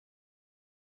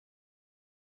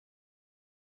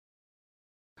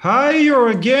Hi, you're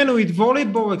again with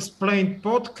Volleyball Explained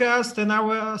podcast and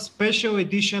our special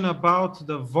edition about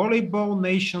the Volleyball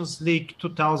Nations League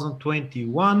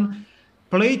 2021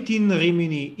 played in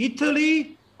Rimini,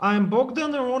 Italy. I'm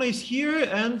Bogdan Aron is here,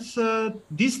 and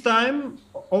this time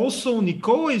also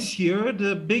Nico is here,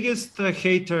 the biggest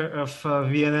hater of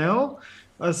VNL.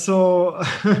 So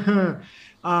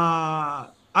uh,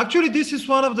 Actually, this is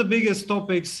one of the biggest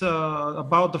topics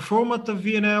about the format of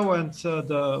VNL and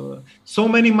the so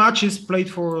many matches played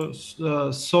for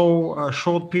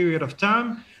short period of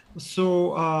time.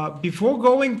 So before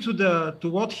going to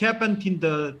what happened in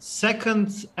the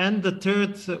second and the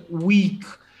third week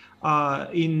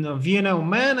in VNL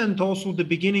men and also the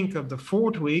beginning of the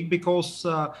fourth week, because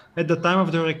at the time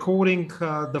of the recording,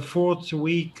 the fourth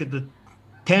week, the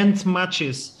 10th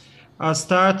matches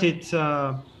started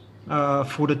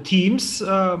for the teams.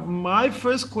 My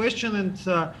first question,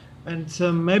 and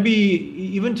maybe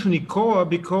even to Nicola,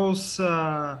 because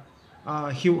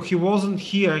he wasn't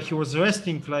here, he was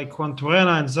resting like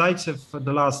Vanturena and Zaitsev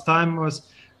the last time. Was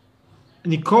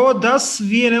Nicola, does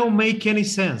VNL make any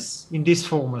sense in this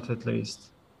format at least?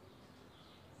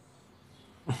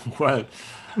 Well,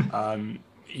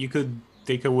 you could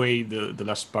take away the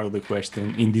last part of the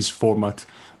question in this format.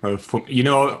 You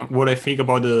know what I think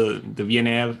about the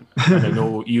VNL. I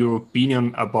know your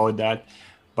opinion about that,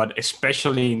 but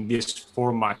especially in this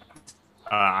format,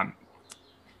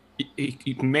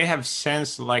 it may have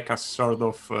sense like a sort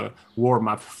of warm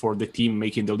up for the team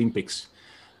making the Olympics.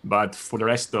 But for the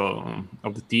rest of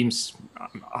the teams,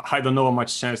 I don't know how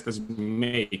much sense does it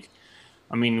make.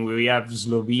 I mean, we have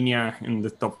Slovenia in the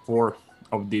top 4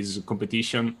 of this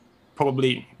competition.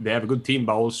 Probably they have a good team,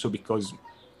 but also because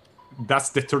that's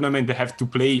the tournament they have to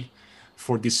play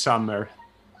for this summer.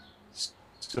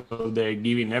 So they're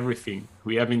giving everything.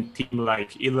 We have a team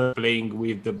like Ila playing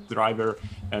with the driver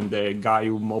and the guy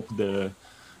who mopped the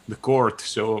court.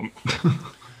 So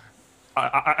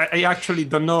I actually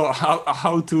don't know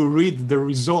how to read the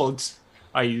results.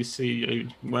 I see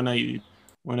when I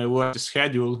watch the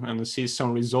schedule and I see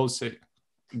some results,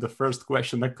 the first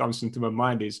question that comes into my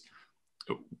mind is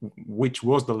which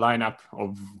was the lineup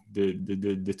of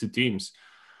the two teams,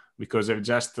 because I've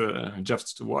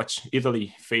just watched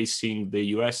Italy facing the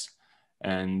US,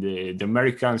 and the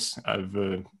Americans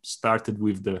have started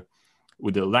with the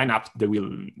lineup that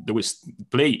will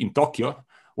play in Tokyo,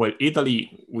 while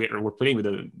Italy were playing with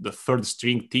the third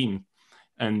string team.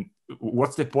 And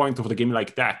what's the point of the game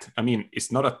like that? I mean,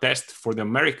 it's not a test for the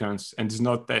Americans and it's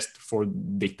not a test for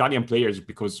the Italian players,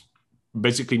 because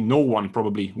basically no one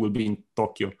probably will be in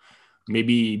Tokyo.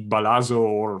 Maybe Balazzo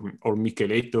or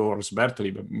Micheletto or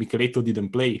Sbertoli, but Micheletto didn't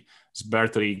play.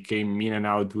 Sbertoli came in and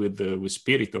out with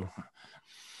Spirito.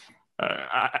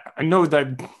 I know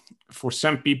that for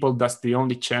some people that's the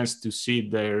only chance to see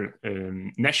their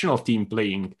national team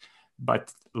playing,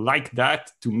 but like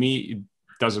that, to me, it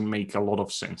doesn't make a lot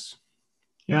of sense.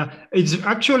 Yeah, it's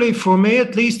actually, for me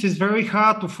at least, it's very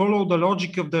hard to follow the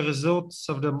logic of the results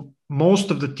of the most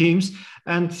of the teams.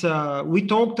 And we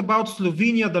talked about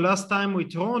Slovenia the last time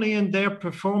with Ronnie, and they're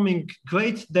performing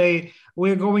great.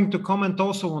 We're going to comment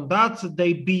also on that.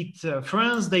 They beat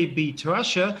France, they beat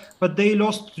Russia, but they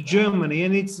lost to Germany,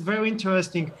 and it's very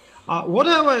interesting. What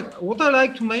I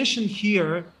like to mention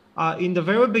here in the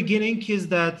very beginning is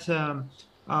that.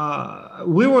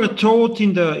 We were taught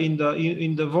in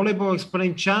the Volleyball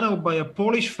Explained channel by a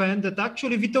Polish fan that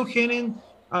actually Vito Henin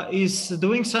is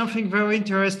doing something very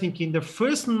interesting. In the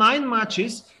first 9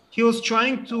 matches, he was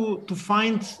trying to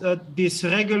find this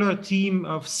regular team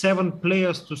of 7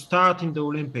 players to start in the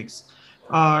Olympics.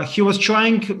 He was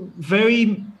trying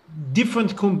very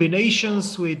different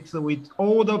combinations with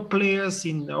older players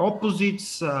in the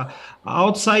opposites,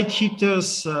 outside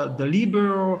hitters, the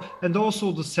libero, and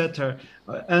also the setter.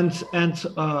 And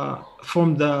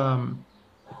from the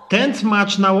 10th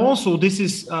match now also, this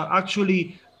is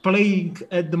actually playing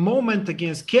at the moment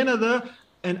against Canada.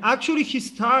 And actually he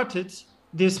started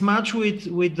this match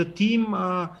with the team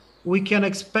we can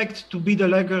expect to be the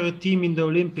regular team in the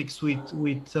Olympics with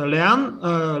Leon.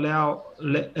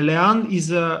 Leon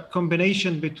is a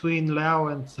combination between Leo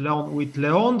and Leon, with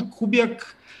Leon, Kubiak,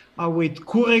 with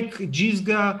Kurek,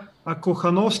 Gizga,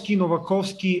 Kochanowski,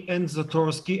 Nowakovsky, and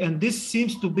Zatorsky. And this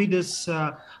seems to be this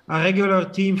a regular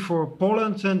team for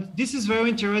Poland. And this is very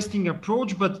interesting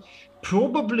approach, but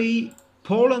probably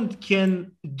Poland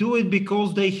can do it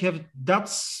because they have that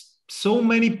so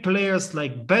many players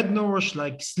like Bednarz,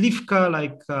 like Slivka,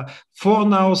 like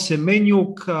Fornau,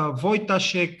 Semenyuk,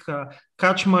 Wojtaszek,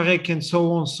 Kaczmarek, and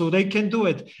so on. So they can do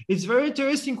it. It's very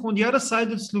interesting. On the other side,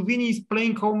 that Slovenia is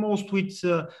playing almost with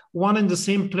one and the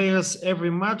same players every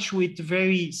match, with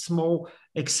very small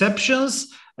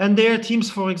exceptions. And there are teams,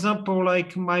 for example,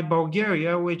 like my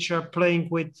Bulgaria, which are playing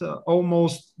with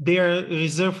almost their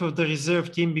reserve of the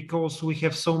reserve team because we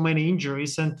have so many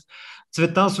injuries. And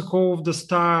Tsvetan Sokolov, the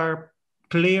star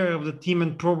player of the team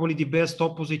and probably the best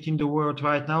opposite in the world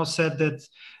right now, said that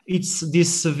it's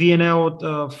this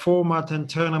VNL format and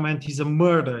tournament is a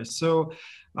murder. So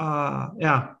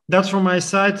yeah, that's from my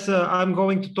side. I'm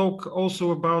going to talk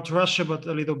also about Russia, but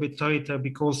a little bit later,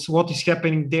 because what is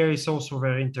happening there is also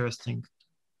very interesting.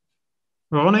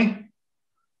 Ronnie?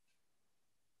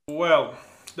 Well,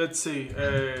 let's see.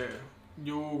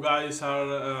 You guys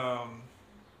are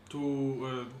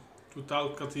too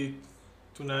talkative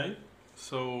tonight.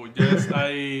 So yes,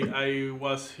 I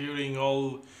was hearing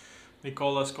all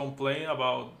Nicola's complaint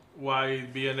about why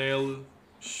BNL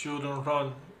shouldn't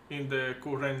run in the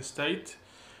current state,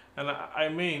 and I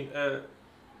mean,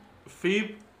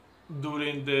 FIB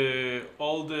during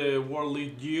all the World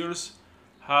League years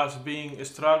has been a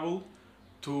struggle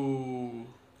to,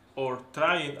 or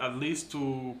trying at least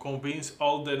to convince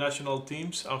all the national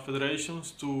teams and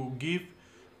federations to give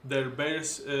their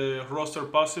best roster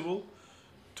possible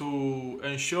to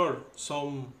ensure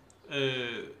some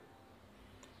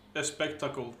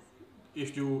spectacle,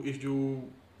 if you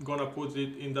gonna put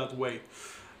it in that way.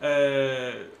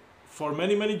 For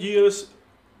many years,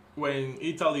 when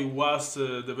Italy was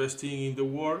the best team in the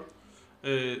world,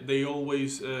 they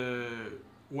always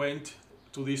went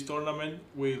to this tournament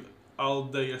with all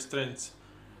their strengths.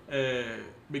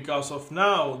 Because of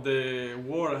now the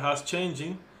world has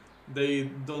changing, they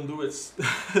don't do it,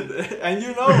 and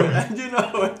you know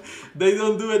it, they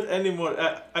don't do it anymore.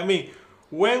 I mean,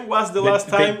 when was the last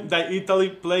time that Italy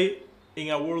played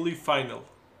in a World League final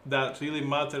that really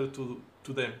mattered to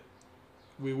them?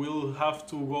 We will have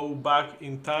to go back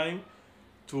in time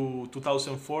to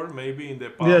 2004, maybe in the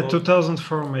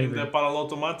 2004 maybe in the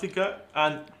Paralautomatica.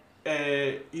 And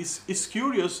it's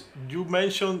curious, you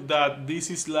mentioned that this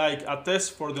is like a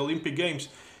test for the Olympic Games.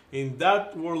 In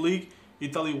that World League,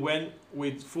 Italy went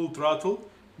with full throttle.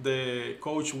 The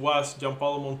coach was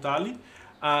Giampaolo Montali,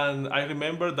 and I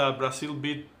remember that Brazil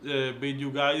beat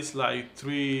you guys like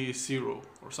 3-0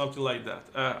 or something like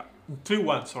that.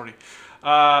 3-1, sorry.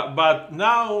 But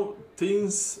now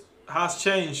things has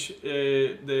changed.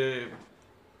 The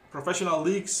professional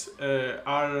leagues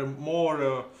are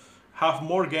more have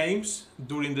more games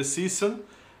during the season.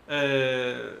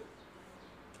 I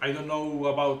don't know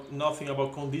about nothing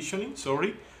about conditioning,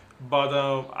 sorry, but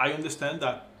I understand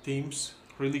that teams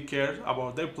really care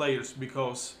about their players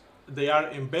because they are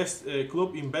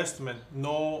club investment,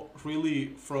 no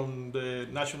really from the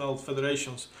national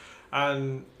federations.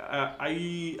 And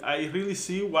I really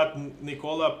see what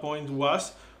Nicola point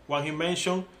was when he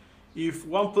mentioned if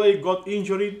one player got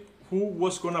injured, who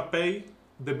was gonna pay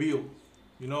the bill?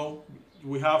 You know,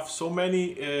 we have so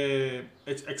many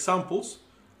examples,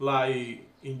 like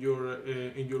in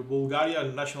your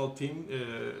Bulgarian national team,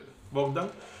 Bogdan,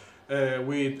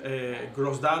 with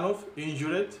Grozdanov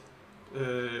injured,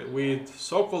 with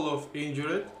Sokolov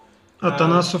injured.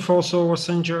 Atanasov also was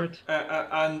injured.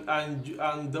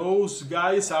 And those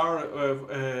guys are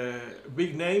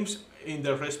big names in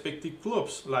their respective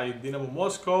clubs, like Dynamo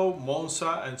Moscow,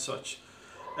 Monza, and such.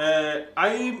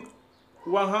 I'm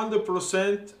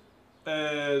 100%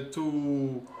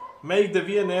 to make the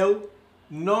VNL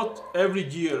not every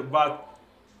year, but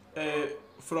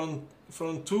from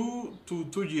 2 to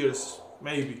 2 years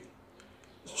maybe,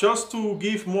 just to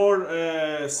give more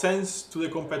sense to the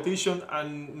competition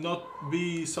and not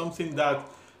be something that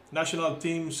national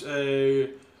teams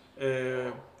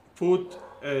put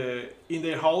in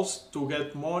their house to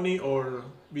get money or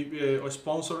be a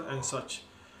sponsor and such.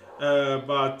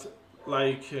 But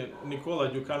like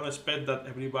Nicola, you can expect that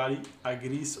everybody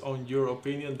agrees on your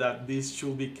opinion that this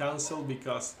should be cancelled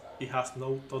because it has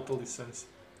no total sense.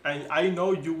 And I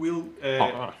know you will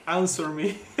answer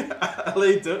me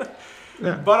later.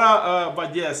 Yeah.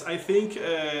 But yes, I think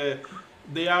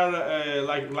they are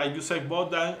like you said,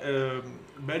 Bogdan,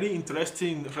 very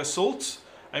interesting results.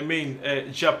 I mean,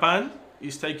 Japan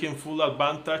is taking full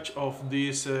advantage of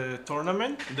this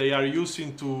tournament. They are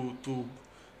using to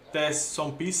test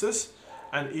some pieces,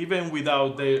 and even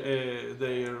without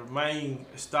their main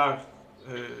star,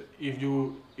 if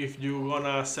you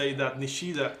gonna say that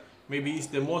Nishida maybe is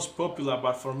the most popular,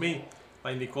 but for me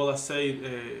like Nicola said,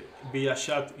 via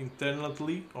chat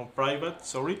internally or private.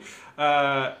 Sorry,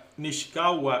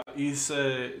 Nishikawa is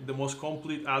the most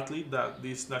complete athlete that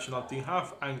this national team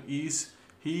have, and he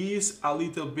is a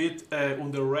little bit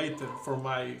underrated from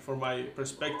my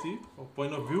perspective or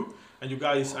point of view. And you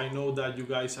guys, I know that you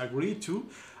guys agree too.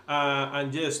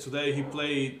 And yes, today he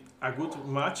played a good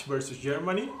match versus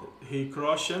Germany. He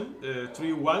crushed them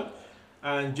 3-1,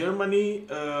 and Germany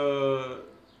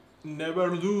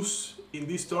never lose in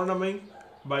this tournament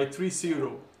by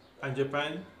 3-0, and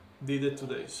Japan did it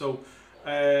today. So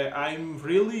I'm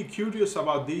really curious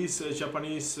about this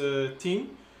Japanese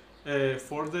team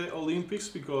for the Olympics,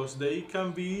 because they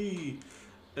can be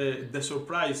the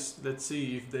surprise. Let's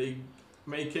see if they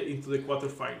make it into the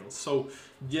quarterfinals. So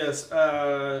yes,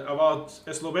 about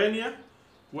Slovenia,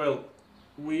 well,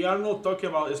 we are not talking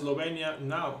about Slovenia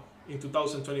now in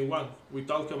 2021. We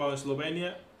talk about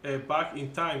Slovenia back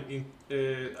in time.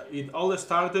 It all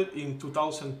started in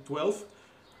 2012,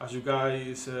 as you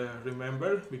guys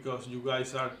remember, because you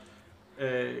guys are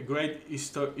great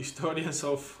historians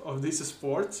of this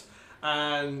sport.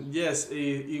 And yes,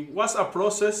 it was a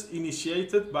process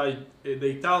initiated by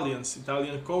the Italian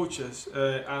coaches,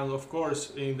 and of course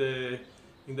in the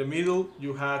middle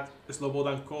you had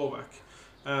Slobodan Kovac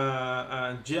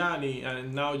and Gianni,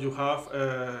 and now you have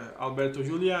Alberto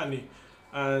Giuliani.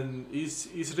 And it's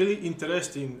really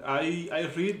interesting. I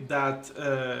read that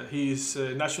his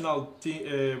national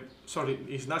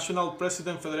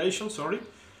president federation,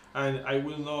 and I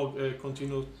will not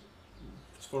continue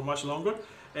for much longer.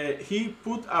 He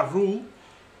put a rule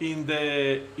in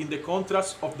the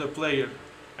contracts of the player.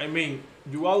 I mean,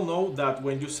 you all know that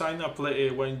when you sign a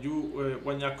player,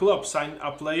 when a club sign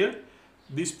a player,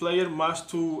 this player must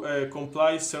to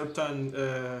comply certain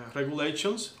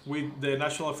regulations with the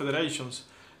national federations.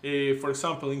 For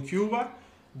example, in Cuba,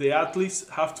 the athletes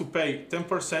have to pay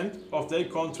 10% of their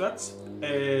contracts.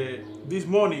 This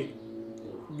money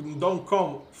don't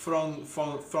come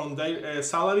from their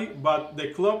salary, but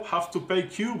the club have to pay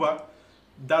Cuba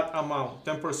that amount,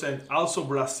 10%. Also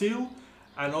Brazil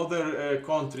and other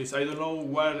countries. I don't know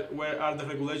where are the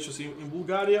regulations in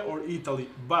Bulgaria or Italy,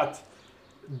 but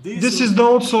this is the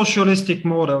old socialistic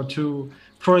model too.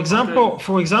 For example,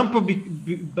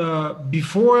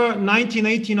 before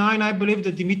 1989, I believe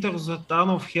that Dimitar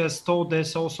Zlatanov has told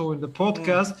us also in the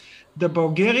podcast, the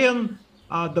Bulgarian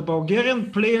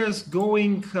players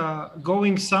going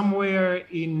somewhere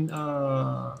in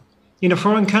a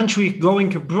foreign country,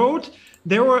 going abroad,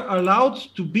 they were allowed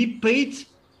to be paid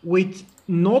with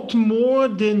not more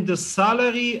than the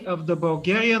salary of the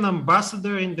Bulgarian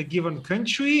ambassador in the given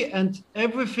country, and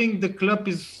everything the club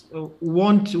is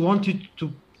wanted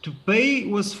to pay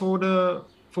was for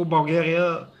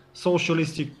Bulgaria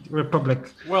Socialistic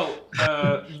Republic. Well,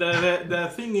 the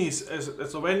thing is, as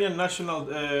Slovenian National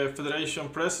Federation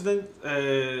president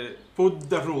put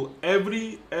the rule: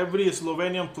 every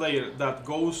Slovenian player that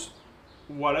goes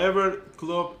whatever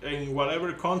club in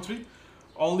whatever country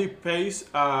only pays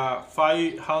a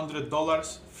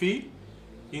 $500 fee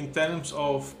in terms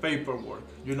of paperwork,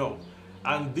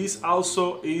 and this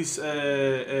also is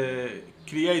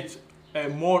create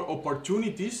more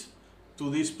opportunities to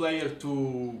this player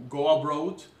to go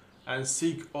abroad and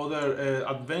seek other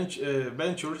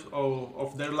ventures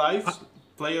of their lives.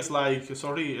 Players like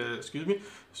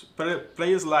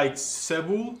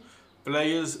Sebul,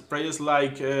 players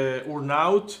like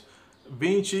Urnaut,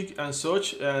 Vincic and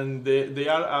such, and they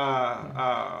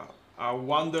are a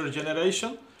wonder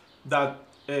generation that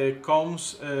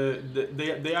comes.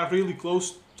 They are really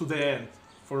close to the end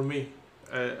for me.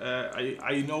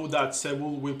 I know that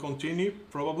Sebul will continue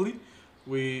probably.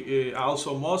 We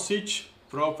also Mosic,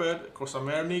 Proper,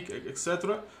 Kosamernik,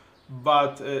 etc.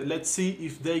 But let's see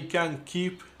if they can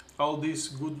keep all this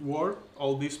good work,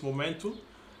 all this momentum,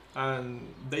 and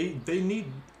they need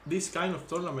this kind of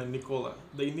tournament, Nicola.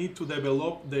 They need to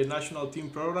develop the national team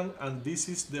program, and this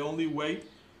is the only way,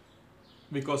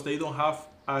 because they don't have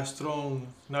a strong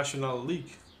national league.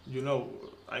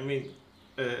 I mean,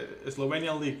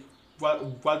 Slovenian league.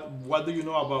 What do you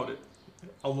know about it?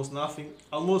 Almost nothing.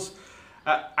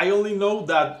 I only know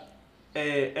that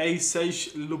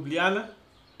ASH Ljubljana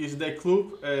is the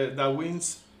club that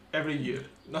wins every year.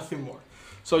 Nothing more.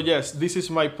 So yes, this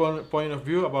is my point of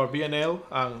view about BNL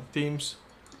and teams.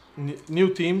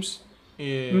 New teams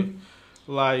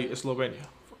like Slovenia.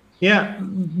 Yeah,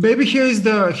 maybe here's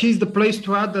the place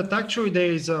to add that actually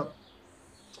there is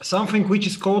something which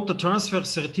is called the transfer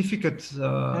certificate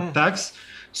tax.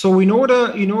 So in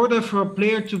order for a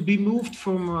player to be moved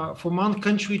from one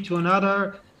country to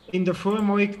another, in the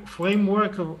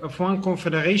framework of one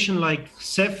confederation like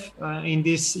CEF in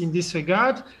this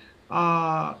regard.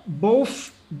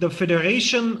 Both the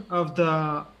federation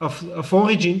of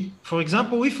origin, for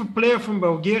example, if a player from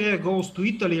Bulgaria goes to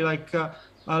Italy, like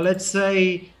let's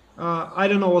say I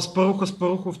don't know,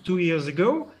 Asparukhov 2 years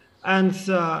ago, and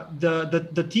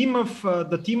the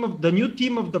new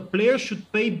team of the player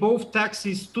should pay both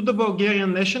taxes to the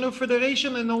Bulgarian National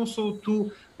Federation and also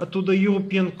to the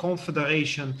European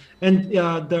Confederation, and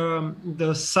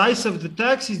the size of the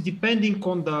tax is depending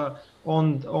on the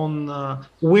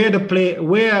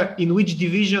where in which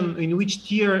division, in which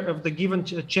tier of the given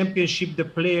championship the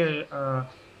player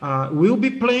will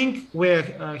be playing, where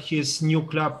his new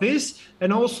club is,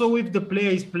 and also if the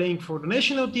player is playing for the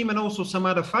national team, and also some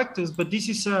other factors. But this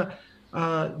is a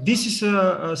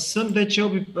sum that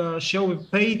shall be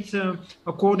paid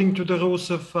according to the rules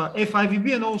of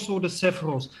FIVB and also the CEF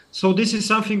rules. So this is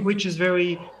something which is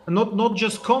very not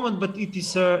just common, but it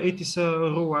is a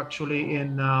rule actually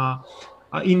in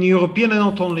European, and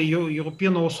not only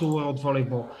European, also world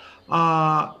volleyball.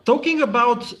 Talking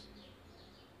about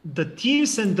the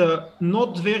teams and the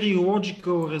not very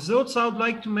logical results, I would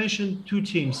like to mention two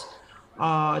teams.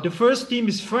 The first team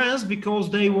is France, because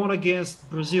they won against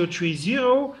Brazil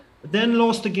 3-0, then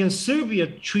lost against Serbia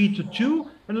 3-2,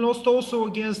 and lost also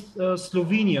against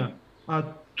Slovenia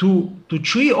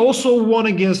 2-3, also won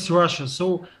against Russia.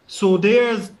 So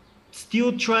they're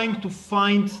still trying to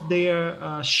find their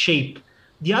shape.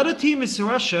 The other team is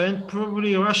Russia, and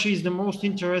probably Russia is the most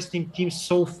interesting team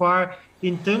so far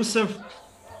in terms of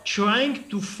trying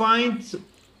to find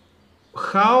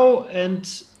how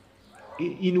and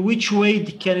in which way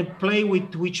they can play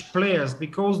with which players,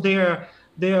 because they are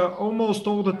almost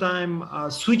all the time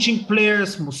switching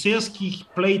players. Muserski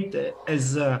played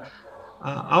as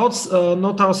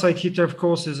not outside hitter, of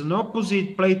course, as an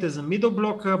opposite, played as a middle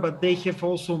blocker, but they have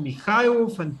also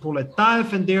Mikhailov and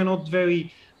Poletaev, and they are not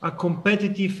very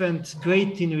competitive and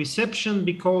great in reception,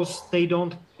 because they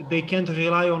can't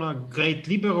rely on a great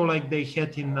libero like they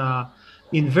had in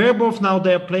Verbov. Now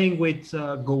they're playing with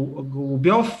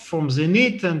Golubyov from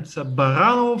Zenit and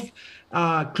Baranov.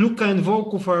 Kluka and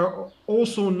Volkov are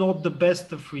also not the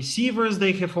best of receivers.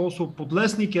 They have also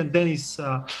Podlesnik and Denis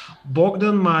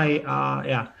Bogdan.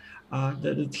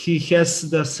 He has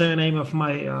the surname of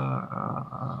my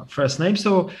first name.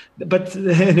 So, but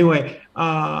anyway,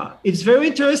 it's very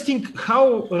interesting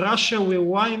how Russia will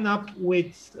line up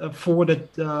with for the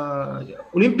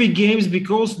Olympic Games,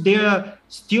 because they are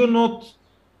still not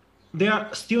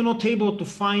able to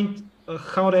find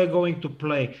how they're going to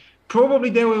play. Probably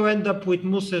they will end up with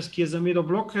Muserski as a middle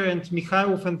blocker, and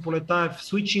Mikhailov and Poletaev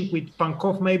switching, with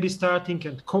Pankov maybe starting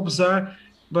and Kobzar.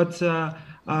 But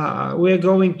we're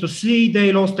going to see.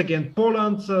 They lost against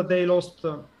Poland. They lost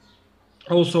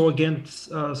also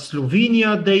against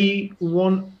Slovenia. They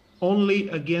won only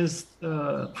against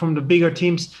from the bigger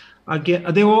teams.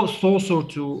 They lost also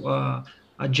to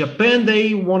Japan.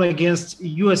 They won against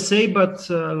USA, but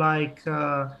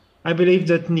I believe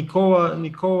that Nikola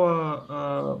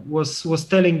was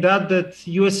telling that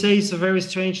USA is a very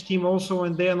strange team also,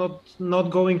 and they are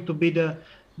not going to be the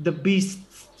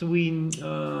beasts we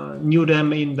knew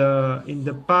them in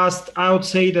the past. I would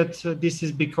say that this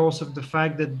is because of the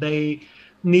fact that they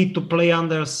need to play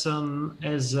Anderson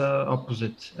as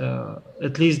opposite.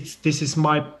 At least this is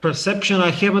my perception. I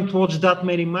haven't watched that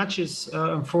many matches,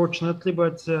 unfortunately,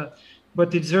 but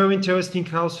it's very interesting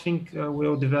how things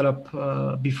will develop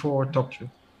before Tokyo.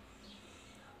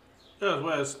 Yeah,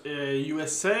 well,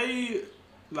 USA,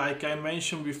 like I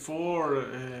mentioned before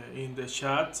in the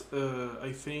chat,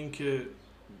 I think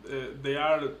they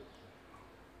are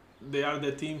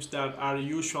the teams that are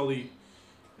usually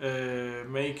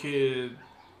make it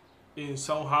in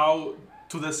somehow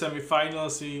to the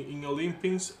semifinals in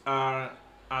Olympics, and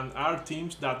are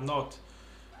teams that not.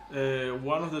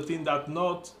 One of the teams that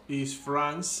not is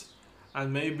France,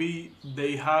 and maybe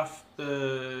they have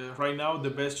right now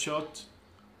the best shot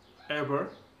ever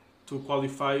to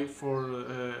qualify for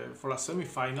a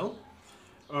semifinal.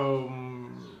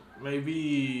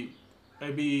 Maybe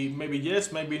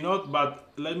yes, maybe not. But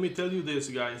let me tell you this,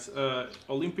 guys.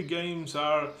 Olympic Games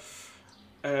are,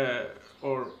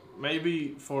 or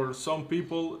maybe for some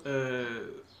people.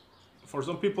 For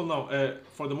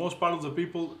the most part of the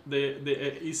people,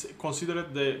 is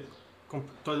considered the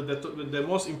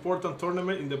most important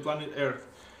tournament in the planet Earth.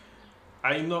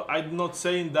 I'm not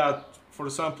saying that, for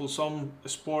example, some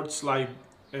sports like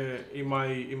in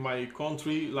my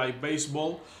country, like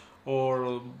baseball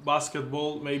or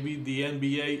basketball, maybe the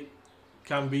NBA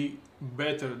can be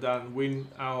better than win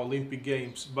Olympic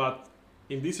Games. But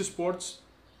in these sports,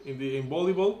 in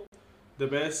volleyball, the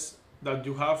best that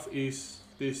you have is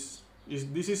this.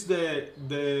 This is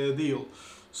the deal.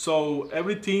 So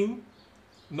every team,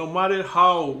 no matter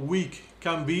how weak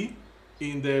can be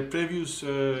in the previous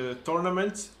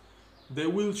tournaments, they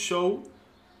will show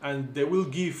and they will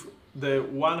give the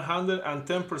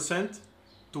 110%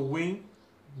 to win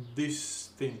this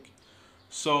thing.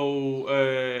 So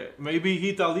maybe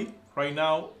Italy right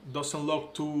now doesn't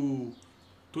look too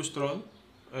strong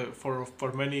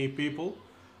for many people,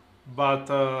 but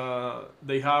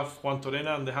they have Juan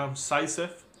Torena and they have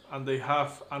Saisev and they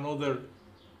have another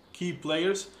key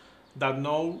players that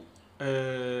know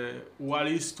what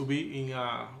is to be in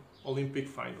a Olympic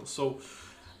final. So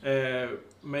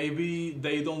maybe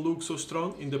they don't look so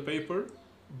strong in the paper,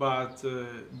 but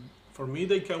for me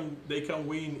they can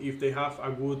win if they have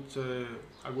a good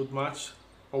match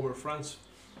over France,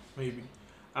 maybe.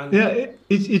 And Yeah,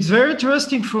 it's very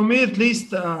interesting for me, at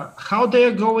least, how they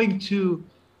are going to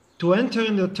enter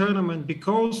in the tournament,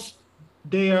 because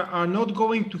they are not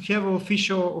going to have an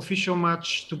official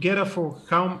match together for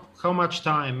how much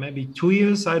time? Maybe 2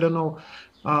 years, I don't know.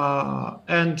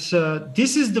 And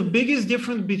this is the biggest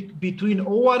difference between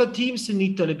all other teams in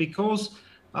Italy, because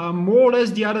more or less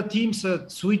the other teams are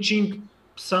switching.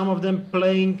 Some of them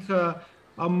playing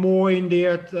are more in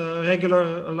their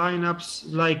regular lineups,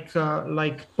 like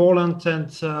Poland,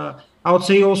 and I would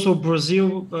say also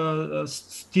Brazil,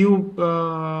 still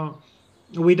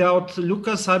without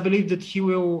Lucas. I believe that he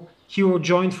will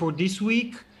join for this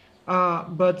week.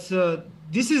 But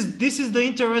this is the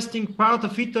interesting part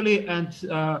of Italy, and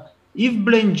if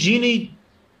Blengini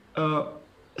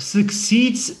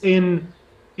succeeds in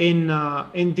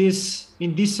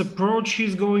this approach,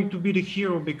 he's going to be the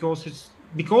hero, because it's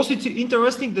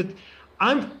interesting that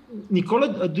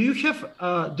Nicola. Do you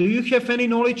have any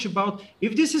knowledge about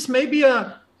if this is maybe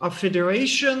a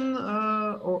federation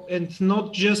and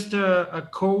not just a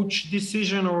coach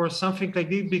decision or something like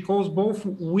this? Because both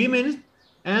women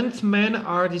and men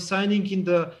are deciding in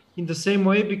the same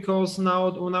way, because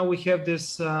now we have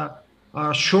this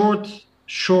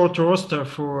short roster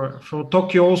for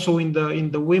Tokyo, also in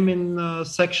the women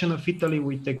section of Italy,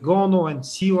 with Egono and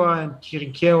Siwa and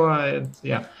Kirikera and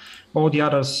all the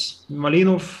others,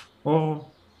 Malinov or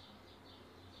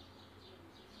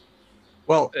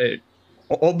Well,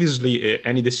 obviously,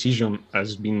 any decision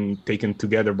has been taken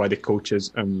together by the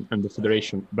coaches and the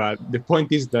federation. But the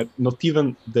point is that not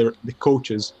even the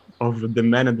coaches of the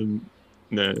men and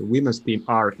the women's team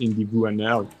are in the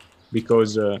VNL,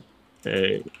 because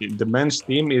the men's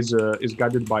team is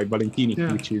guided by Valentini,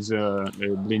 which is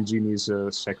Blengini's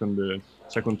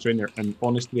second trainer. And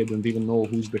honestly, I don't even know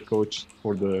who's the coach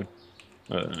for the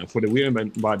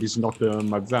women, but it's not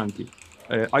Mazzanti.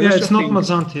 It's not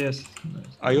Mazzanti. Yes,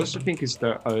 I also think it's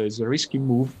a risky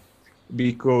move,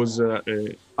 because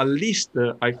at least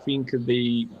I think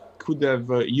they could have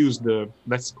used the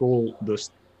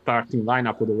starting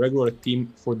lineup of the regular team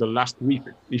for the last week.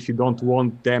 If you don't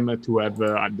want them to have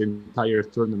the entire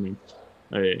tournament,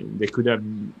 they could have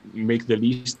make the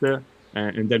list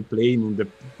and then play in the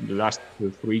last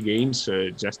 3 games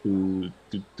just to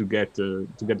get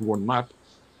warmed up.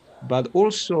 But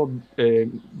also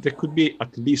there could be,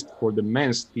 at least for the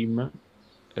men's team,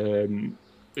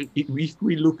 if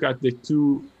we look at the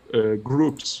 2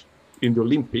 groups in the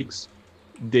Olympics,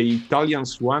 the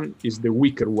Italians one is the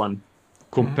weaker one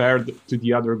compared to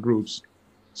the other groups.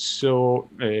 So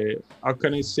how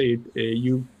can I say it?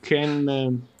 You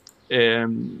can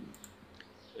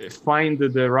find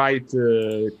the right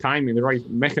timing, the right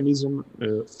mechanism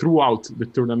throughout the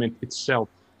tournament itself,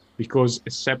 because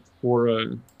except for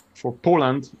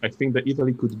Poland, I think that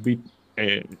Italy could beat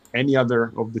any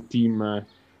other of the team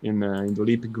in the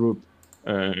Olympic group.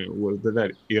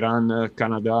 Iran,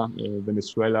 Canada,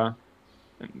 Venezuela,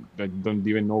 and I don't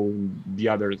even know the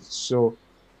others. So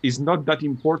it's not that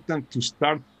important to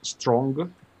start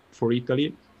strong for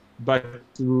Italy, but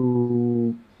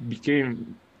to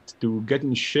get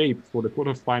in shape for the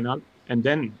quarterfinal. And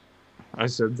then,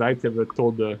 as Zaitsev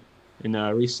told in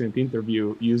a recent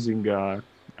interview, using a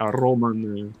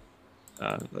Roman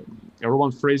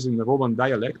phrase in the Roman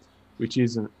dialect, which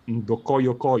is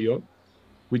 "ndokoyo koyo,"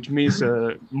 which means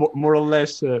more or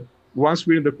less, once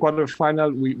we're in the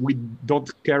quarterfinal, we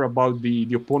don't care about the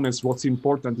opponents. What's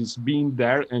important is being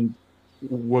there, and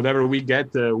whatever we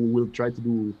get, we will try to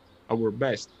do our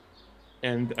best.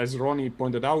 And as Ronnie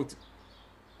pointed out,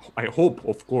 I hope,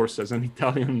 of course, as an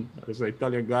Italian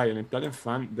guy, an Italian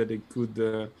fan, that they could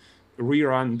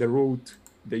rerun the route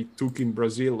they took in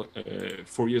Brazil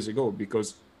 4 years ago,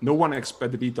 because no one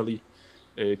expected Italy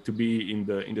to be in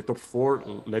the top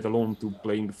 4, let alone to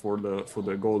playing for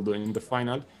the gold in the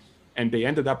final. and they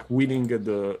ended up winning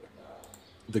the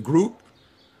group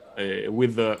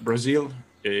with Brazil,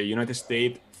 United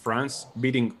States, France,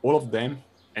 beating all of them,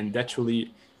 and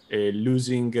actually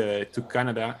losing to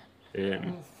Canada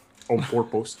on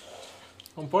purpose.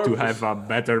 On purpose. To have a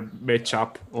better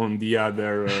matchup on the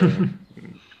other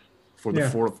for the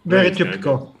fourth very place.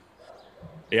 typical.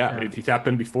 It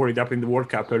happened before. It happened in the World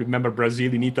Cup. I remember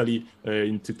Brazil in Italy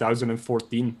in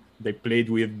 2014. They played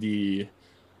with the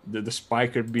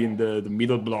spiker being the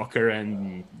middle blocker,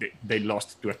 and they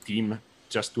lost to a team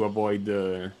just to avoid.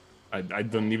 I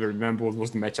don't even remember what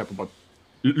was the matchup, but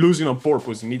losing on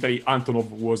purpose. In Italy, Antonov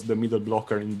was the middle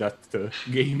blocker in that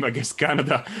game against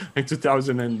Canada in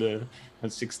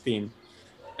 2016.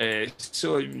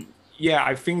 So yeah,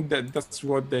 I think that's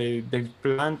what they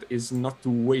planned, is not to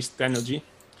waste energy,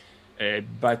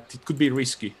 but it could be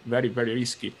risky, very, very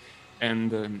risky.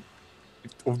 And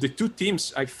of the two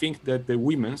teams, I think that the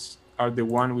women's are the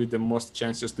one with the most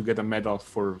chances to get a medal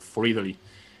for Italy,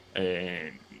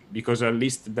 because at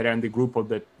least they're in the group of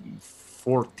the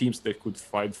 4 teams that could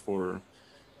fight for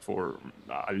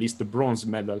at least the bronze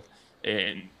medal.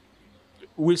 And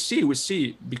we'll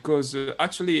see, because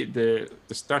actually the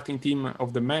starting team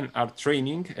of the men are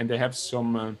training, and they have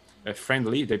some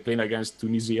friendly. They played against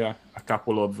Tunisia a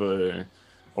couple of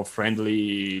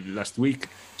friendly last week.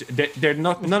 They're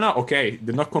not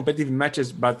they're not competitive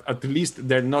matches, but at least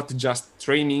they're not just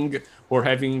training or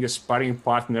having a sparring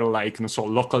partner like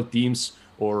local teams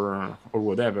or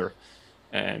whatever.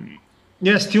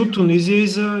 Still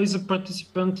Tunisia is a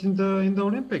participant in the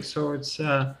Olympics, so it's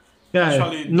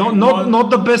Actually, not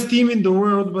the best team in the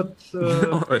world, but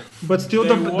still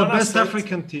the best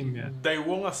African team. Yeah, they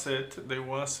won a set. They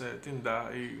won a set in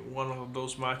one of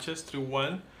those matches,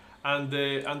 3-1, and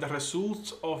the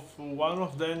results of one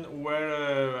of them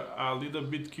were a little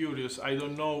bit curious. I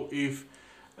don't know if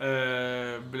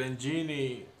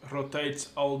Blengini rotates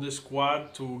all the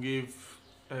squad to give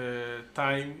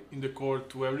time in the court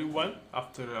to everyone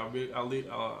after a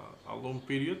long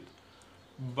period.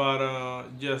 But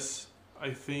yes,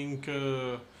 I think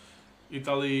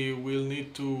Italy will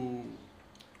need to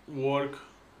work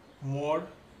more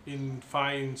in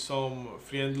find some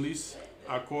friendlies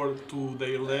according to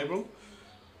their level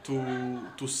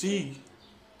to see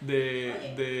the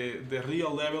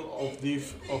real level of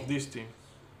this team.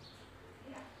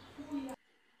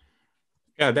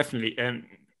 Yeah, definitely. And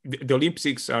the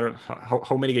Olympics are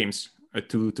how many games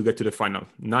to get to the final?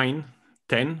 9,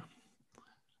 10?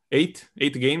 8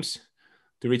 games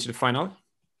to reach the final.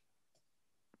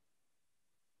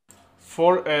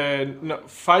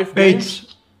 5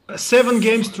 games. 7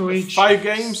 games to reach. 5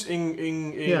 games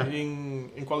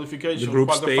in qualification. The group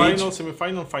quarterfinal, stage.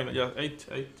 semifinal, final. Yeah, 8.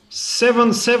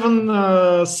 7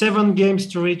 games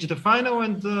to reach the final,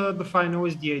 and the final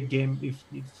is the 8th game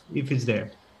if it's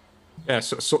there. Yeah,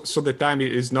 so the time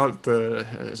is not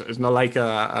like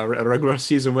a regular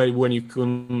season when you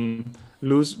can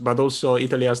lose, but also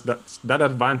Italy has that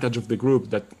advantage of the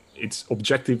group that it's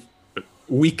objective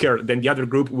weaker than the other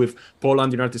group with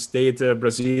Poland, United States,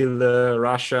 Brazil,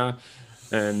 Russia,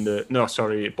 and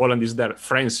Poland is there,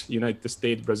 France, United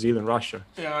States, Brazil, and Russia.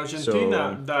 Yeah,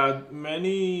 Argentina that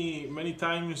many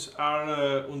times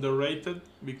are underrated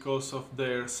because of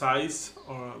their size,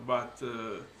 but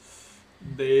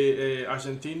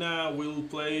Argentina will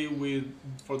play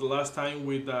for the last time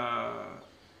with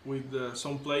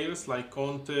some players like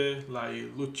Conte,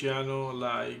 like Luciano,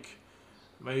 like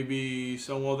maybe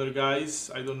some other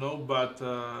guys, I don't know, but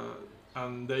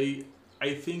and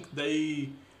I think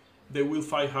they will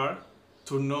fight hard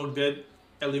to not get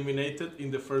eliminated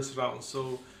in the first round.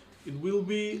 So it will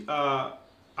be a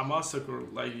massacre,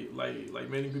 like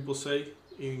many people say,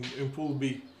 in Pool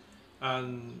B,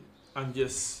 and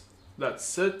yes,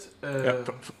 that's it.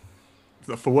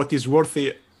 For what is worth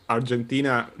it,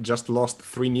 Argentina just lost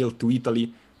 3-0 to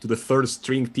Italy, to the third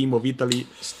string team of Italy,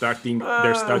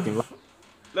 their starting line.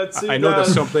 I know that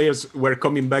some players were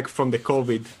coming back from the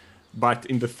COVID, but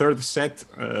in the third set,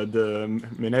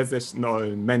 Mendes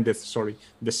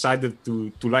decided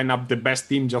to line up the best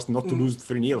team just not to lose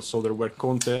 3-0. So there were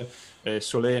Conte,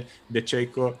 Solé, De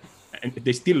Checo, and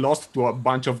they still lost to a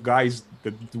bunch of guys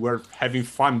that were having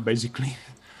fun, basically.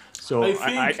 So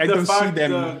I don't see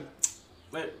them.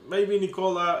 Maybe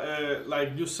Nicola,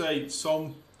 like you say,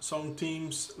 some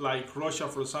teams like Russia,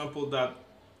 for example, that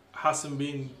hasn't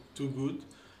been too good.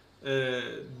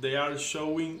 They are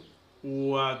showing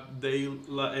what they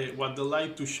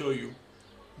like to show you,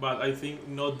 but I think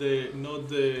not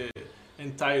the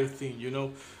entire thing.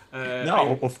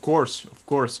 No, of course,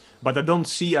 but I don't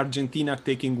see Argentina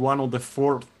taking one of the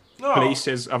 4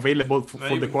 places available for the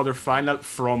Maybe. quarterfinal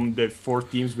from the 4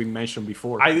 teams we mentioned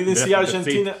before. I didn't see The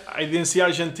Argentina. I didn't see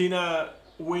Argentina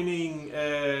winning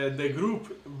the group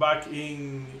back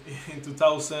in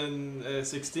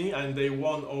 2016, and they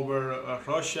won over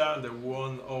Russia. They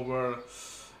won over,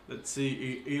 let's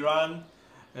see, Iran,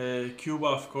 Cuba,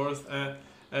 of course,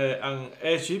 and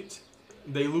Egypt.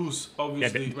 They lose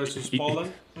obviously versus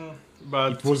Poland,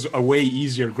 but it was a way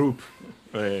easier group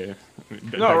that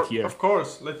year. of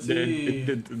course. Let's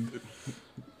see.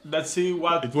 Let's see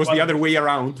what it was the other way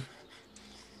around.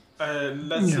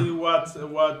 Let's see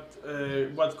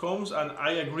what comes, and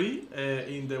I agree.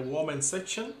 In the women's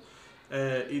section,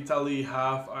 Italy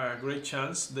have a great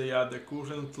chance. They are the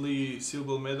currently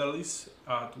silver medalists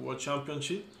at World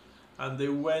Championship, and they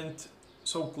went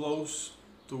so close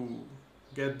to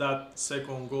get that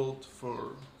second gold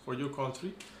for your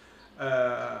country.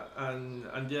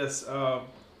 And yes,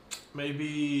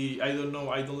 maybe I don't know.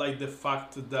 I don't like the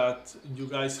fact that you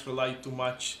guys rely too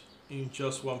much in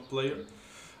just one player.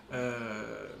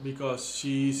 Because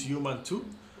she is human too,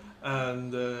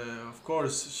 and of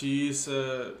course she is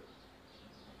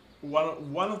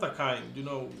one of the kind, you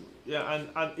know. Yeah,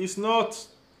 and it's not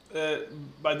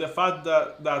by the fact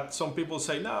that some people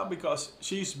say no, because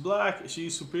she's black,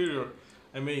 she's superior.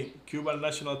 I mean, Cuban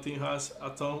national team has a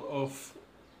ton of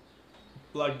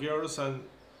black girls, and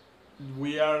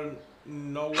we are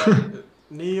nowhere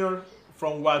near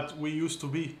from what we used to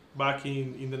be back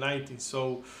in the 90s.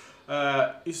 So.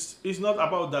 It's not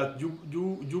about that.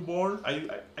 You born.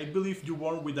 I believe you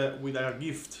born with a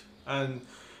gift, and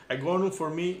Egonu for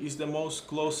me is the most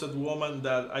closest woman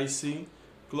that I see,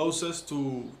 closest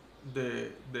to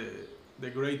the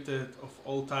greatest of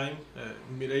all time,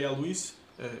 Mireia Luis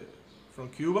from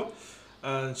Cuba,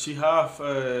 and she have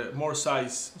more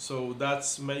size, so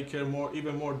that's make her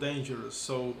even more dangerous.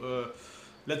 So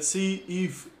let's see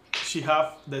if she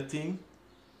have the team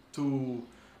to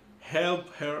help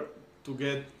her to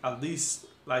get at least,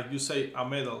 like you say, a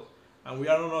medal. And we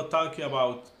are not talking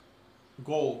about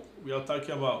gold. We are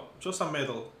talking about just a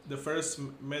medal, the first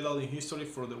medal in history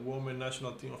for the women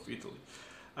national team of Italy.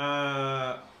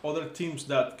 Other teams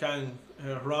that can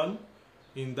run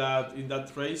in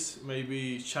that race,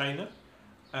 maybe China,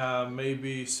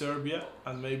 maybe Serbia,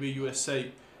 and maybe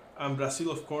USA. And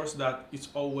Brazil, of course, that it's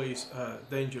always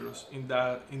dangerous in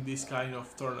this kind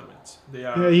of tournaments. They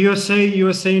are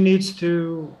USA needs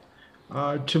to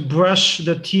brush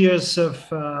the tears of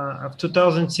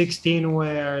 2016,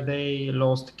 where they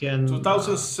lost again.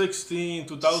 2016,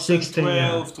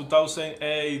 2012,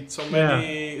 2008.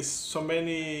 So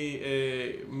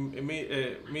many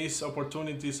missed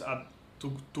opportunities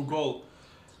to goal.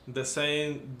 The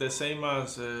same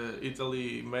as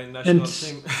Italy main national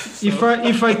team. So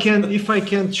if I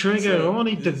can trigger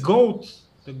only the goat.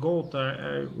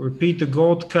 I repeat, the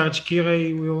goat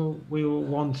Karačkirei will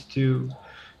want to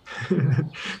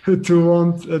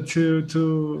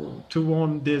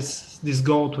won this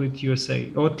goat with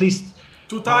USA, or at least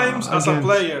 2 times as a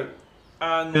player,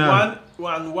 and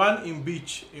one in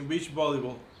beach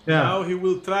volleyball. Yeah. Now he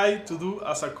will try to do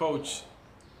as a coach.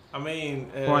 I mean,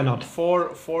 why not?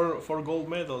 Four gold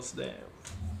medals there.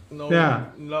 No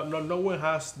one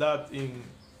has that in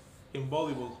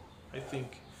volleyball, I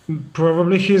think.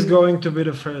 Probably he's going to be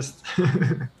the first.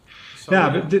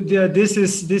 But this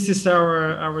is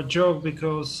our joke,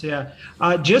 because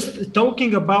just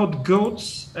talking about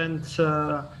goats and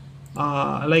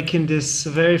like in this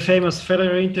very famous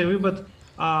Federer interview. But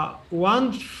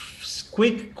one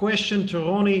quick question to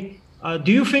Ronnie.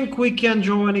 Do you think we can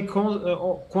draw any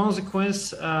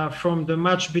consequence from the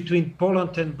match between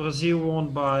Poland and Brazil, won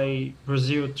by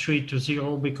Brazil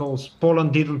 3-0, because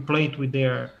Poland didn't play it with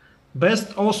their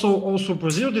best? Also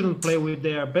Brazil didn't play with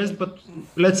their best, but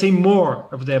let's say more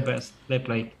of their best they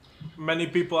played. Many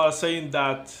people are saying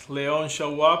that Leon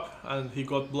showed up and he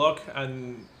got blocked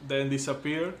and then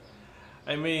disappeared.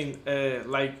 I mean,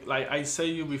 like I said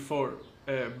you before,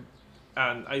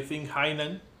 and I think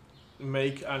Heinen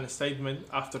make a statement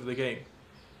after the game.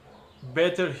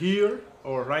 Better here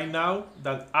or right now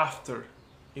than after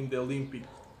in the Olympic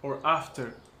or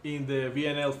after in the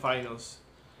VNL finals.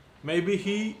 Maybe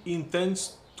he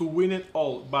intends to win it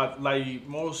all, but like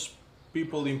most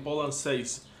people in Poland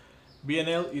says,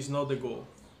 VNL is not the goal.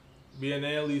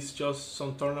 VNL is just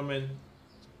some tournament.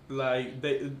 Like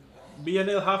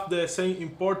VNL have the same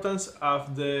importance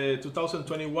of the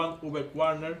 2021 Uwe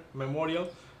Warner Memorial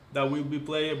that will be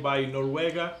played by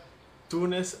Norway,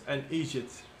 Tunis, and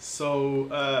Egypt. So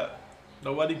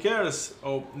nobody cares,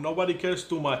 or nobody cares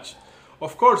too much.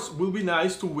 Of course, it will be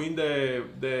nice to win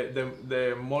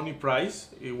the money prize,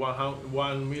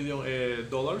 $1 million,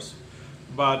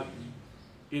 but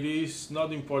it is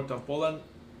not important. Poland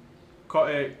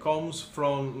comes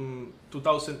from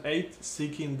 2008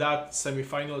 seeking that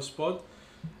semi-final spot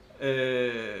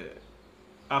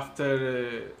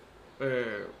after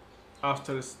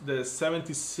the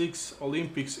 76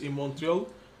 Olympics in Montreal,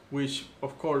 which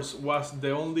of course was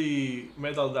the only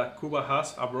medal that Cuba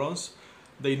has, a bronze.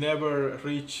 They never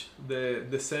reached the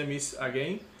semis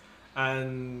again,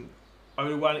 and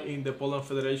everyone in the Poland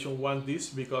Federation want this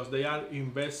because they are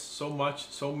invest so much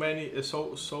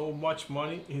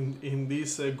money in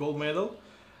this gold medal,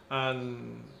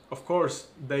 and of course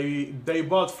they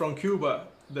bought from Cuba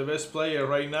the best player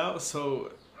right now, so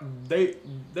they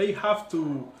have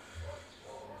to.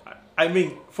 I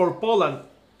mean, for Poland,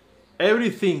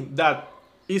 everything that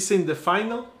is in the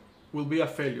final will be a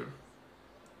failure.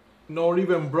 Not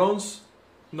even bronze,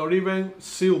 not even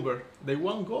silver. They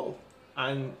want gold,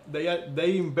 and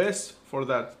they invest for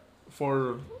that.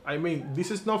 This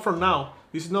is not from now.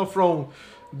 This is not from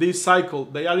this cycle.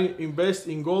 They are invest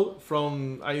in gold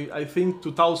from I think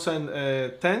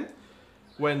 2010,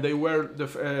 when they were the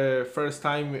first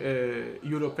time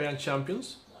European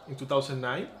champions. In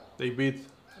 2009, they beat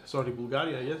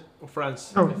Bulgaria, yes, or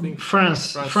France. Oh, I think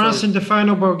France in the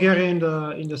final, Bulgaria in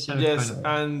the semi-final. Yes,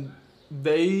 and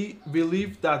they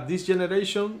believe that this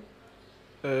generation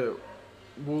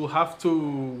will have to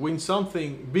win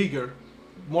something bigger,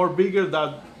 more bigger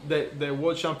than the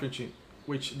World Championship,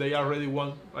 which they already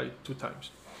won like 2 times.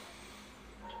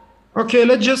 Okay,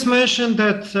 let's just mention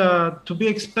that to be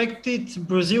expected,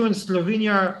 Brazil and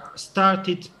Slovenia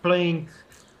started playing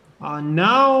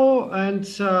now, and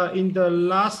in the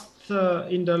last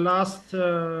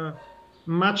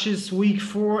matches, week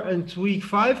 4 and week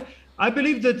 5, I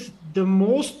believe that the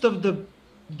most of the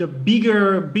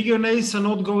bigger nations are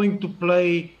not going to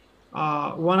play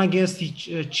one against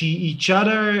each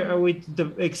other, with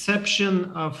the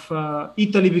exception of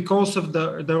Italy because of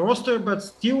the roster. But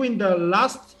still, in the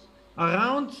last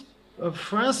round,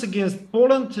 France against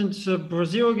Poland and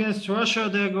Brazil against Russia,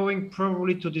 they're going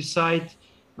probably to decide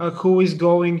who is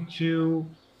going to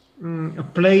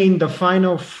play in the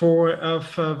final 4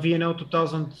 of VNL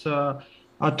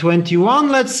 2021.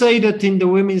 Let's say that in the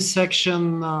women's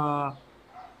section,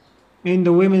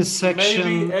 USA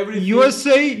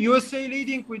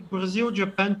leading with Brazil,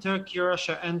 Japan, Turkey,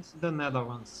 Russia, and the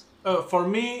Netherlands. For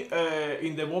me,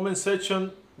 in the women's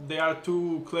section, there are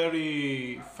 2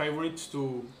 clearly favorites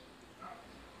to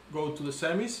go to the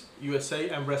semis: USA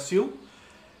and Brazil.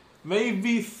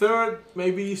 Maybe third,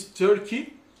 maybe it's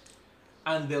Turkey,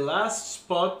 and the last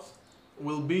spot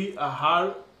will be a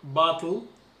hard battle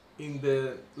in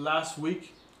the last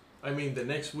week. The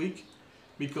next week,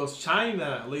 because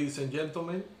China, ladies and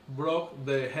gentlemen, broke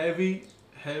the heavy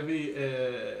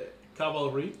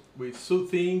cavalry with Su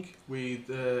Ting, with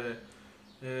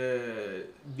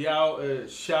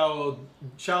Xiao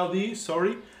Di,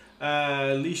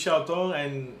 Li Xiaotong,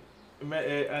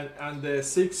 and the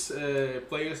 6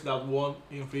 players that won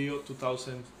in Rio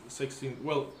 2016.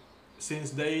 Well,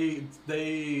 since they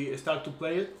start to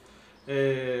play it,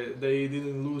 they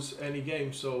didn't lose any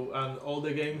game. So, and all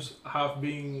the games have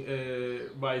been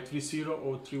by 3-0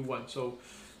 or 3-1. So,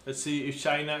 let's see if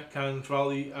China can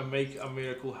rally and make a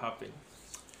miracle happen.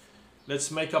 Let's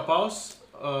make a pause,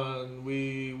 and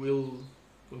we will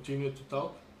continue to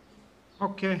talk.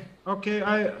 Okay.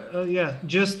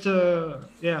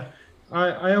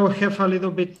 I will have a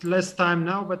little bit less time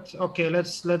now, but okay,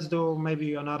 let's do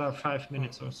maybe another 5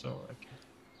 minutes or so. Okay.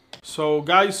 So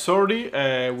guys, sorry,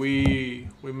 we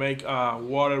make a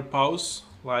water pause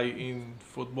like in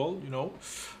football,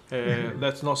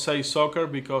 Let's not say soccer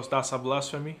because that's a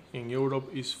blasphemy. In Europe,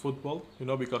 it's football,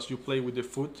 because you play with the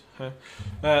foot.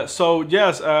 So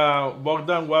yes,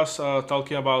 Bogdan was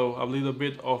talking about a little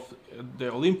bit of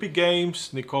the Olympic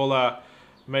Games. Nicola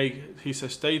made his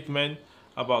statement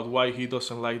about why he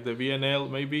doesn't like the VNL.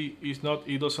 Maybe it's not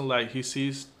he doesn't like, he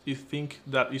think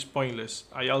that it's pointless.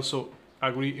 I also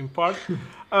agree in part.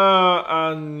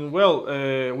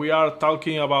 We are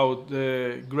talking about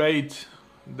the great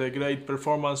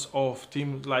performance of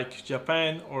teams like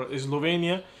Japan or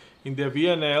Slovenia in the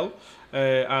VNL,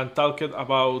 and talking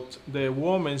about the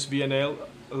women's VNL,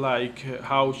 like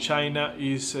how China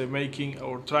is making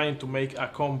or trying to make a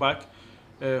comeback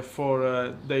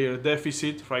for their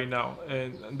deficit right now,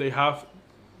 and they have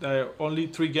only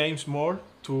 3 games more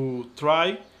to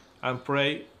try and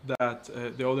pray that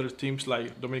the other teams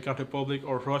like Dominican Republic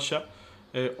or Russia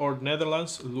or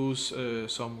Netherlands lose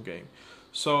some game.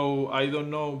 So I don't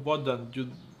know, Bogdan,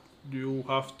 you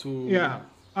have to. Yeah,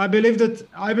 I believe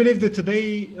that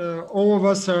today all of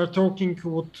us are talking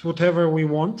whatever we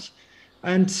want.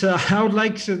 And I would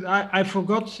like to. I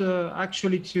forgot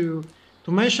actually to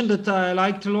mention that I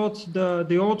liked a lot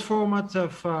the old format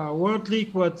of World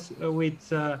League, with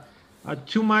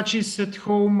 2 matches at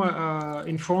home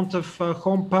in front of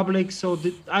home public. So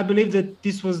I believe that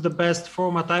this was the best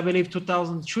format. I believe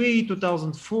 2003,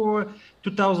 2004,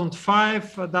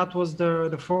 2005. That was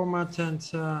the format, and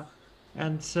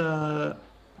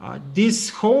these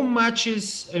home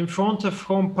matches in front of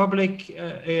home public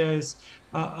is.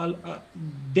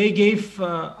 They gave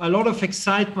a lot of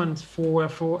excitement for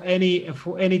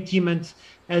any team, and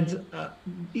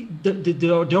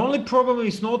the only problem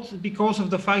is not because of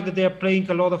the fact that they are playing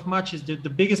a lot of matches. The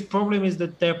biggest problem is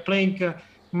that they're playing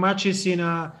matches in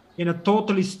a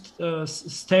totally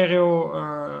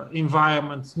stereo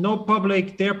environment. No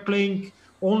public. They're playing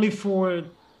only for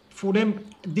them.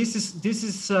 This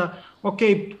is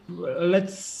okay.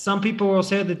 Some people will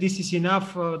say that this is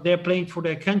enough. They're playing for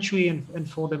their country and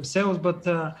for themselves, but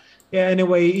yeah.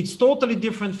 Anyway, it's totally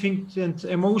different thing and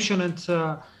emotion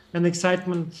and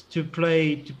excitement to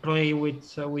play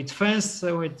with fans,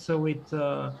 with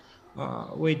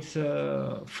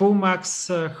full max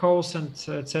hosts and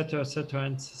etc.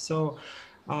 And so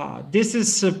this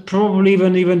is probably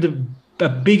even a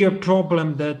bigger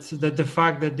problem that the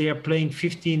fact that they are playing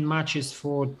 15 matches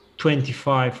for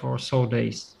 25 or so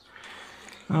days.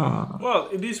 Well,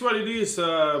 it is what it is.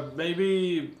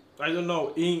 Maybe, I don't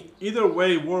know. In either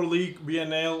way, World League,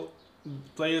 BNL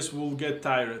players will get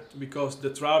tired because the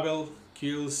travel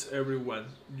kills everyone.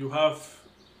 You have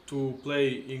to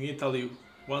play in Italy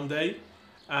one day,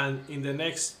 and in the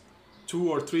next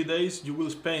 2 or 3 days you will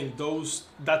spend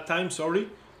that time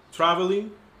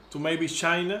traveling to maybe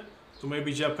China, to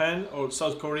maybe Japan or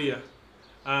South Korea.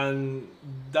 And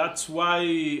that's why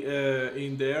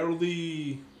in the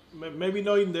early, maybe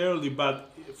not in the early,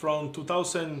 but from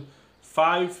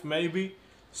 2005 maybe,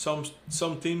 some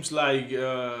teams like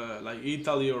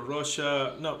Italy or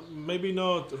Russia, no, maybe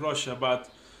not Russia, but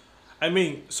I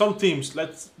mean some teams,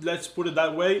 let's put it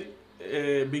that way,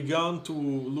 began to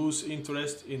lose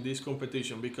interest in this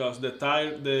competition because the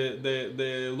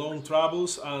long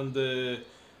travels and the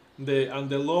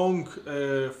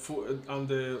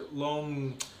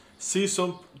long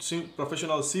season,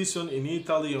 professional season in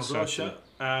Italy and Russia.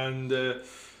 And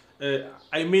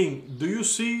I mean, do you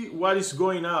see what is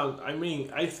going on? I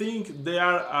mean, I think they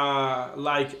are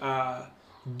like a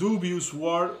dubious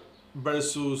war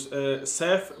versus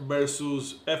CEF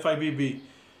versus FIVB,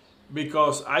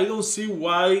 because I don't see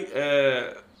why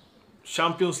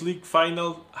Champions League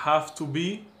final have to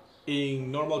be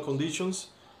in normal conditions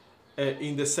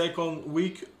in the second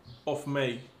week of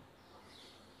May.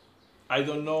 I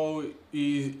don't know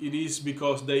if it is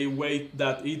because they wait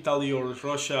that Italy or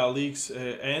Russia leagues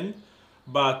end,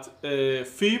 but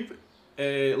FIB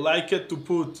liked to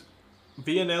put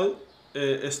BNL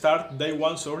start day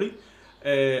one,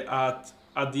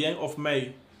 at the end of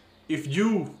May. If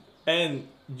you end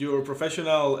your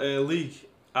professional league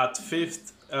at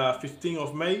 15th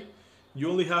of May, you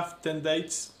only have 10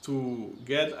 days to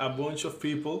get a bunch of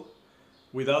people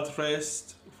without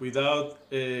rest, without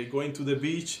going to the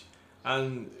beach.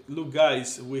 And look,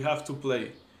 guys, we have to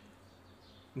play.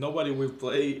 Nobody will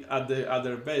play at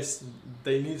their best.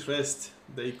 They need rest.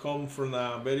 They come from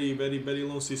a very, very, very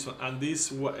long season, and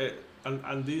this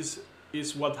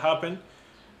is what happened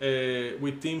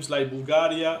with teams like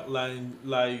Bulgaria,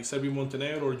 like Serbia,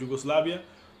 Montenegro, or Yugoslavia.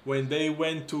 When they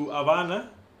went to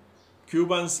Havana,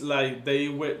 Cubans,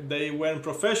 they weren't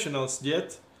professionals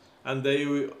yet, and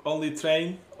they only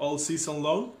train all season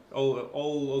long.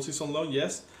 All season long,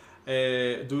 yes.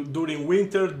 During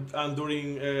winter and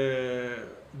during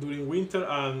winter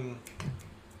and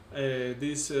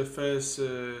this first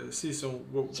season,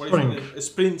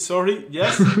 spring. Sorry,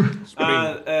 yes.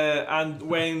 And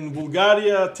when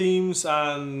Bulgaria teams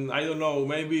and I don't know,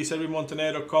 maybe Serbia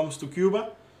Montenegro comes to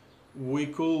Cuba, we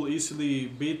could easily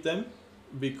beat them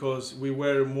because we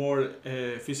were more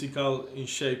physical in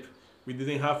shape. We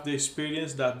didn't have the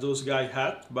experience that those guys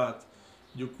had, but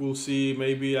you could see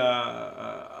maybe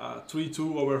a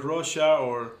 3-2 over Russia,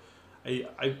 or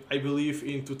I believe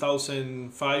in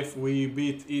 2005 we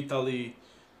beat Italy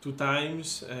 2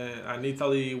 times, and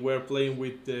Italy were playing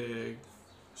with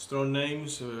strong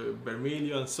names,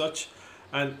 Vermilio and such,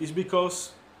 and it's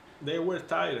because they were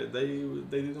tired. They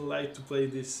didn't like to play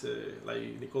this,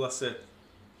 like Nicola said.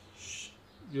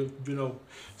 You know.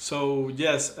 So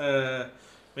yes.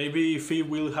 Maybe FIB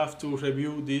will have to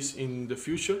review this in the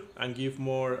future and give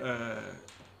more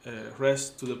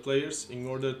rest to the players in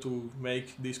order to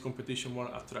make this competition more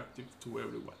attractive to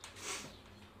everyone.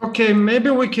 Okay,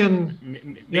 maybe we can.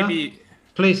 Maybe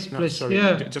Please, No, sorry.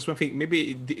 yeah. Just one thing.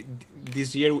 Maybe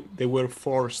this year they were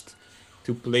forced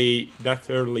to play that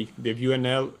early, the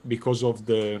VNL, because of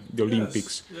the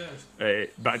Olympics. Yes.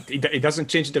 But it doesn't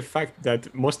change the fact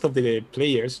that most of the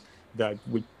players that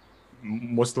would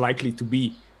most likely to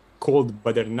be called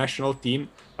by their national team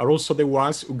are also the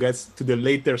ones who get to the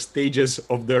later stages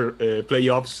of their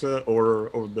playoffs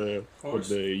or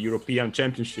the European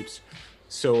Championships.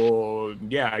 So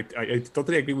yeah, I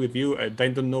totally agree with you. I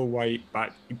don't know why,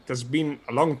 but it has been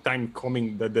a long time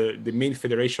coming that the main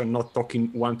federation not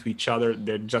talking one to each other.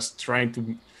 They're just trying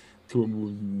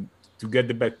to get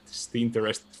the best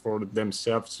interest for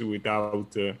themselves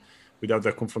without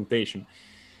a confrontation.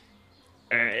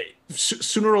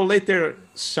 Sooner or later,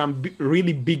 some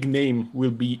really big name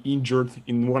will be injured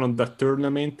in one of that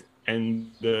tournament, and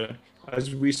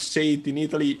as we say it in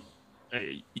Italy,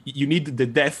 you need the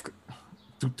death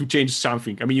to change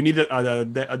something. I mean, you need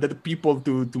the people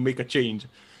to make a change,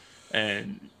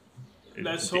 and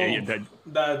let's hope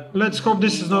that. Let's hope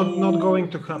this is not going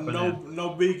to happen. No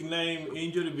big name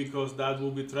injury, because that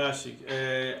will be tragic.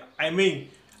 I mean,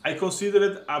 I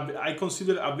consider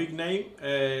a big name,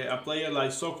 a player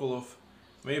like Sokolov.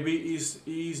 Maybe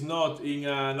he's not in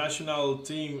a national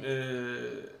team.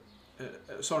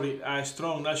 A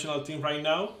strong national team right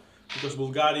now, because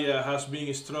Bulgaria has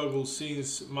been struggled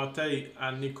since Matei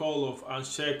and Nikolov and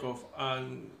Shekov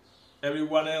and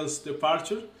everyone else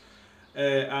departure,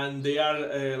 and they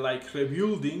are like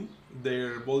rebuilding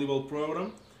their volleyball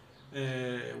program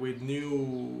with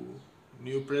new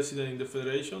president in the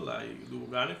federation like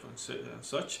Luganev and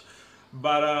such.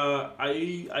 But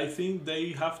I think they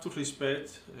have to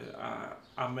respect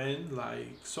a man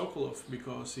like Sokolov,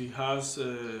 because he has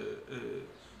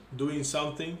doing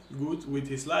something good with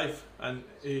his life, and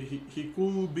he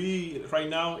could be right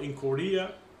now in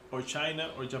Korea or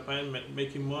China or Japan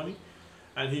making money,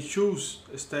 and he choose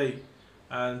stay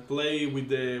and play with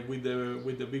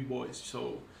the big boys.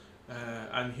 So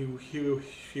and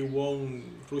he won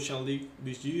Russian League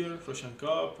this year, Russian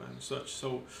Cup and such.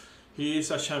 So he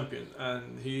is a champion,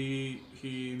 and he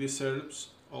deserves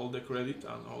all the credit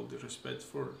and all the respect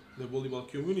for the volleyball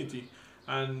community.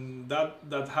 And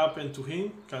that happened to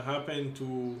him can happen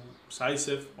to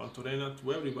Zaitsev, Juan,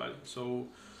 to everybody. So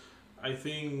I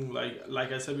think,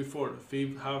 like I said before,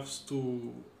 FIB has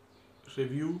to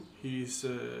review his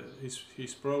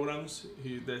programs,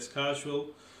 the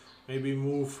schedule, maybe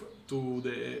move to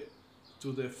the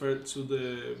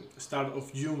start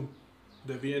of June,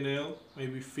 the VNL,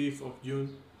 maybe 5th of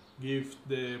June, give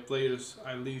the players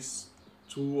at least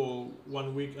 2 or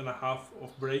 1 week and a half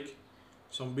of break,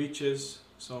 some beaches,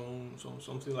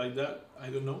 something like that. I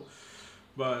don't know,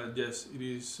 but yes, it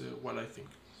is what I think.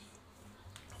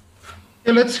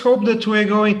 Yeah, let's hope that we're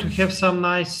going to have some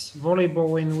nice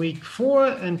volleyball in week 4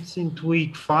 and into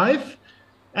week 5,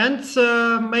 and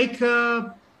make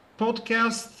a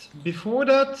podcast before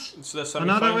that.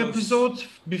 Another episode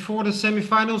before the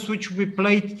semifinals, which will be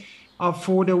played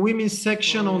for the women's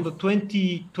section on the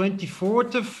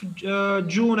 24th of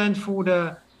June, and for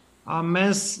the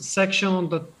men's section on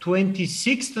the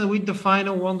 26th, and with the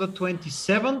final on the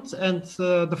 27th, and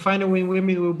the final in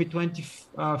women will be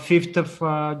 25th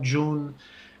of June,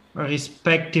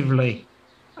 respectively.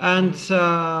 And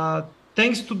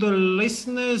thanks to the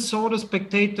listeners, all the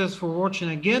spectators, for watching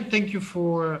again. Thank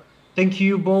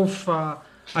you both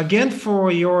again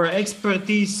for your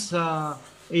expertise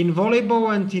in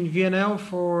volleyball and in VNL,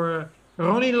 for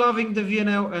Ronnie loving the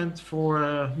VNL, and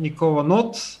for Nicola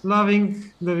not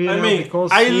loving the VNL. I mean,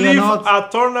 because I live a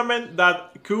tournament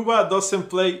that Cuba doesn't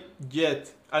play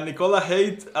yet, and Nicola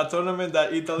hates a tournament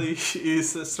that Italy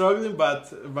is struggling,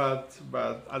 but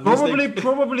at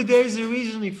probably there is a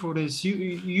reason for this.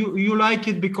 You like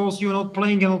it because you're not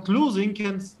playing and not losing,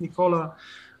 and Nicola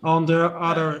on the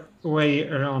other way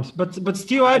around. But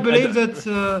still, I believe that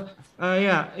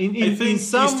in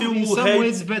some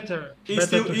ways better. He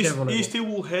still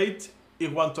will hate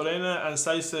if Juan Torena and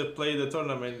Zaitsev play the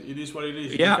tournament. It is what it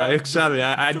is. Yeah, exactly.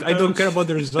 I don't care about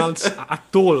the results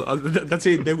at all. That's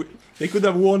it. They could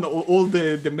have won all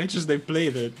the matches they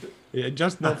played.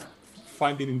 Just not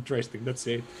find it interesting. That's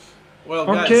it. Well,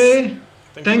 okay. Guys,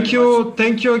 Thank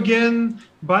you again.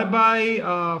 Bye bye.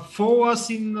 Follow us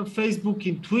in Facebook,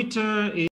 in Twitter.